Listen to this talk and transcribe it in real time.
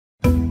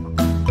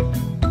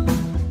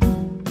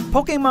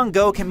Pokémon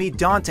GO can be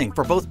daunting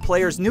for both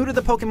players new to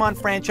the Pokémon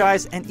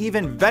franchise and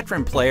even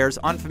veteran players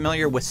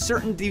unfamiliar with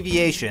certain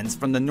deviations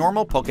from the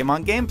normal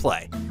Pokémon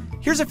gameplay.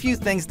 Here's a few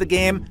things the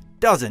game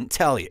doesn't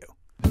tell you.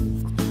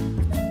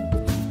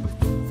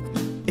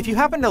 If you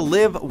happen to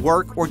live,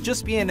 work, or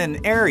just be in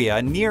an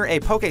area near a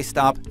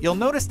Pokéstop, you'll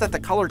notice that the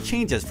color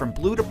changes from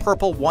blue to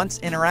purple once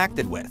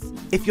interacted with.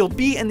 If you'll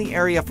be in the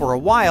area for a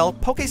while,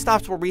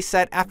 Pokéstops will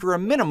reset after a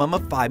minimum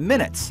of 5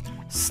 minutes.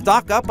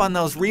 Stock up on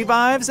those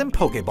revives and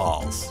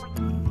Pokeballs.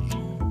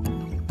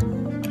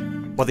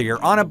 Whether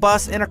you're on a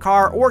bus, in a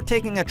car, or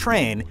taking a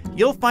train,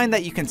 you'll find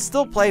that you can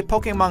still play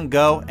Pokémon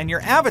GO and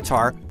your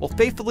avatar will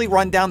faithfully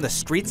run down the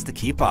streets to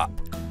keep up.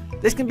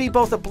 This can be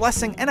both a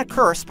blessing and a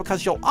curse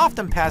because you'll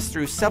often pass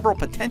through several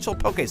potential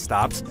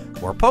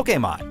Pokéstops or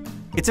Pokémon.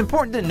 It's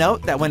important to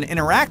note that when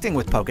interacting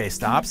with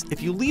Pokéstops,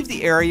 if you leave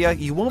the area,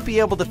 you won't be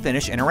able to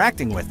finish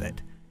interacting with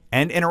it.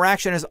 And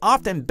interaction is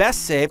often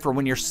best saved for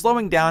when you're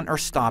slowing down or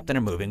stopped in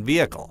a moving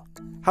vehicle.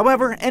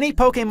 However, any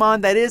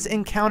Pokémon that is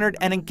encountered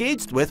and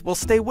engaged with will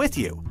stay with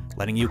you,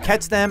 letting you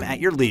catch them at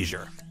your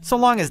leisure, so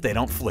long as they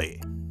don't flee.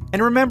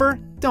 And remember,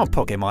 don't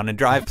Pokémon and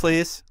drive,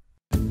 please.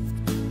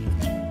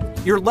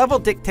 Your level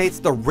dictates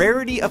the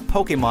rarity of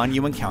Pokémon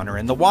you encounter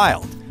in the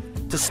wild.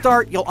 To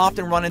start, you'll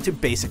often run into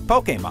basic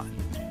Pokémon.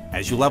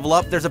 As you level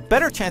up, there's a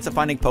better chance of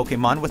finding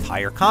Pokémon with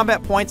higher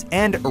combat points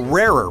and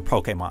rarer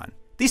Pokémon.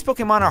 These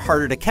Pokémon are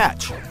harder to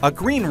catch. A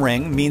green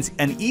ring means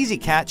an easy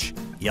catch,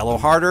 yellow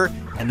harder,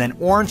 and then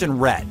orange and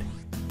red.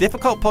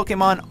 Difficult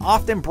Pokémon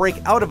often break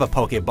out of a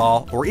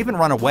Pokéball or even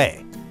run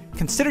away.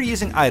 Consider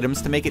using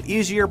items to make it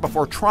easier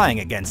before trying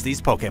against these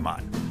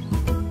Pokémon.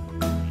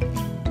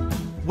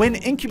 When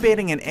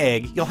incubating an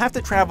egg, you'll have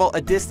to travel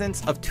a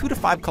distance of 2 to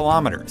 5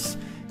 kilometers.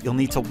 You'll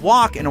need to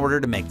walk in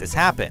order to make this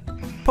happen.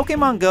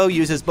 Pokémon GO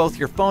uses both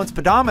your phone's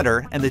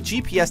pedometer and the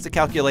GPS to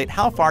calculate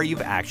how far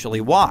you've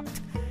actually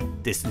walked.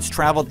 Distance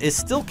traveled is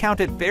still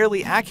counted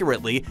fairly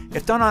accurately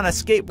if done on a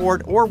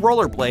skateboard or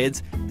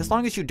rollerblades, as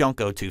long as you don't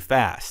go too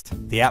fast.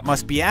 The app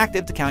must be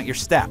active to count your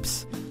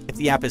steps. If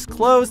the app is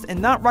closed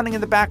and not running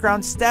in the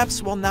background,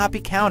 steps will not be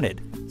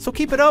counted, so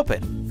keep it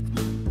open.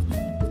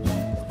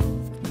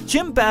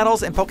 Gym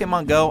battles in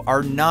Pokémon GO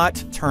are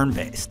not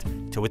turn-based.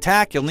 To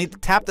attack, you'll need to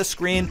tap the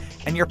screen,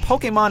 and your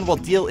Pokémon will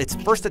deal its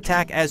first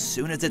attack as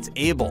soon as it's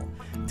able.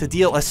 To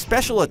deal a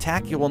special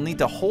attack, you will need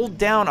to hold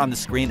down on the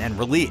screen and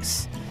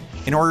release.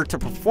 In order to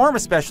perform a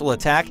special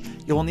attack,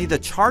 you will need to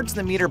charge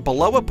the meter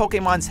below a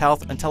Pokémon's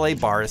health until a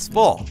bar is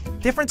full.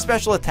 Different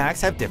special attacks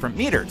have different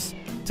meters.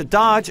 To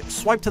dodge,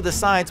 swipe to the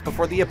sides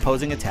before the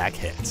opposing attack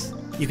hits.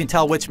 You can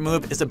tell which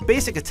move is a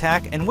basic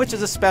attack and which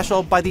is a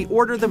special by the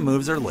order the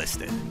moves are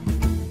listed.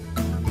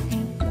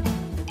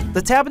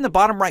 The tab in the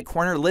bottom right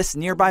corner lists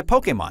nearby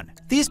Pokémon.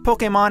 These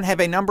Pokémon have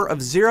a number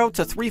of 0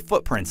 to 3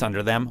 footprints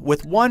under them,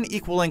 with 1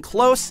 equaling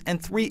close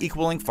and 3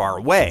 equaling far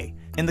away.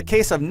 In the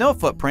case of no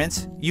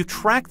footprints, you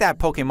track that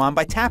Pokémon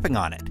by tapping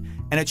on it,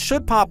 and it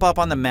should pop up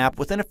on the map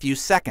within a few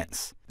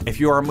seconds. If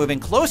you are moving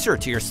closer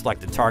to your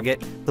selected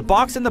target, the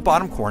box in the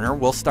bottom corner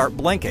will start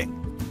blinking.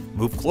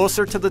 Move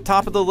closer to the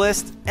top of the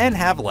list and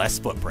have less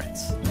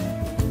footprints.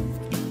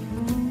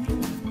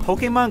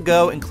 Pokémon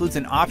GO includes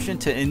an option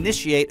to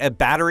initiate a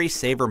battery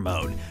saver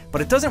mode, but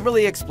it doesn't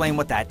really explain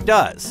what that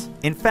does.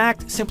 In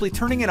fact, simply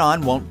turning it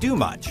on won't do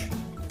much.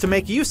 To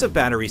make use of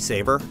Battery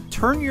Saver,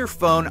 turn your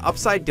phone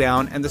upside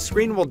down and the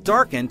screen will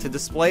darken to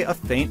display a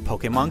faint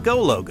Pokémon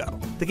GO logo.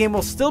 The game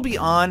will still be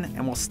on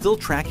and will still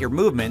track your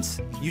movements,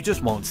 you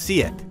just won't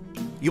see it.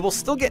 You will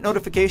still get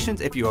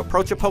notifications if you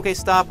approach a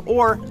Pokéstop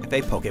or if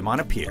a Pokémon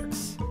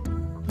appears.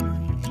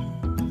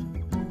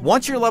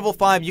 Once you're level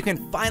 5, you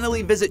can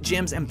finally visit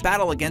gyms and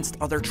battle against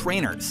other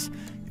trainers.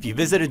 If you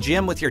visit a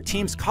gym with your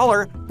team's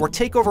color or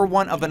take over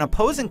one of an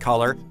opposing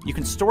color, you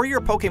can store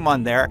your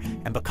Pokémon there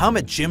and become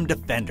a gym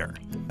defender.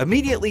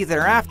 Immediately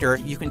thereafter,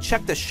 you can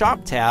check the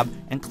shop tab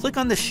and click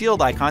on the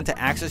shield icon to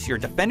access your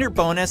defender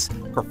bonus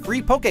for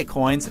free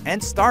Pokécoins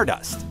and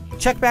Stardust.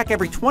 Check back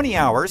every 20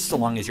 hours, so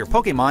long as your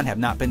Pokémon have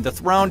not been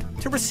dethroned,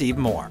 to receive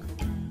more.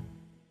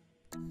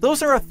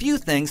 Those are a few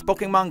things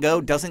Pokémon GO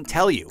doesn't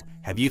tell you.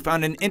 Have you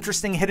found an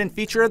interesting hidden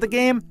feature of the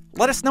game?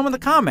 Let us know in the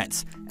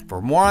comments. And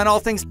for more on all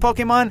things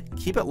Pokemon,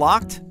 keep it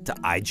locked to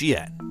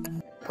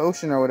IGN.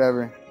 Potion or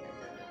whatever.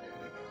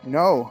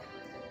 No.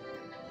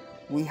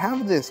 We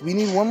have this. We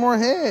need one more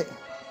hit.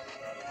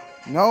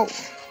 No.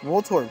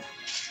 Voltorb.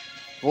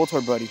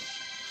 Voltorb, buddy.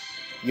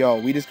 Yo,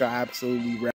 we just got absolutely wrecked.